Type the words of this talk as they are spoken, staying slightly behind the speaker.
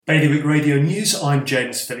Bailiwick Radio News, I'm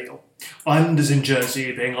James Filial. Islanders in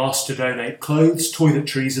Jersey are being asked to donate clothes,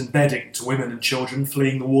 toiletries and bedding to women and children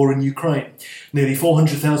fleeing the war in Ukraine. Nearly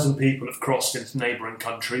 400,000 people have crossed into neighbouring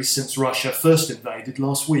countries since Russia first invaded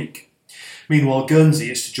last week. Meanwhile,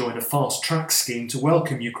 Guernsey is to join a fast-track scheme to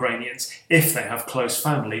welcome Ukrainians if they have close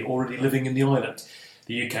family already living in the island.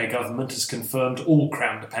 The UK government has confirmed all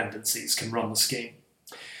Crown dependencies can run the scheme.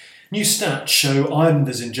 New stats show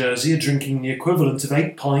islanders in Jersey are drinking the equivalent of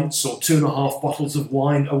 8 pints or 2.5 bottles of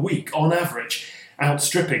wine a week on average,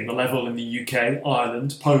 outstripping the level in the UK,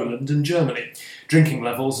 Ireland, Poland and Germany. Drinking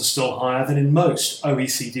levels are still higher than in most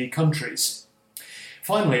OECD countries.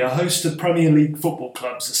 Finally, a host of Premier League football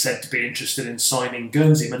clubs are said to be interested in signing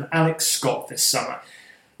Guernseyman Alex Scott this summer.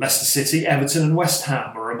 Leicester City, Everton and West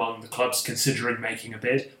Ham are among the clubs considering making a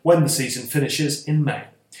bid when the season finishes in May.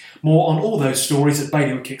 More on all those stories at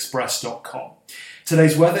bailiwickexpress.com.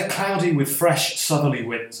 Today's weather, cloudy with fresh southerly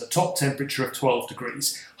winds, a top temperature of 12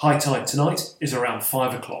 degrees. High tide tonight is around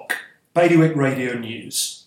 5 o'clock. Bailiwick Radio News.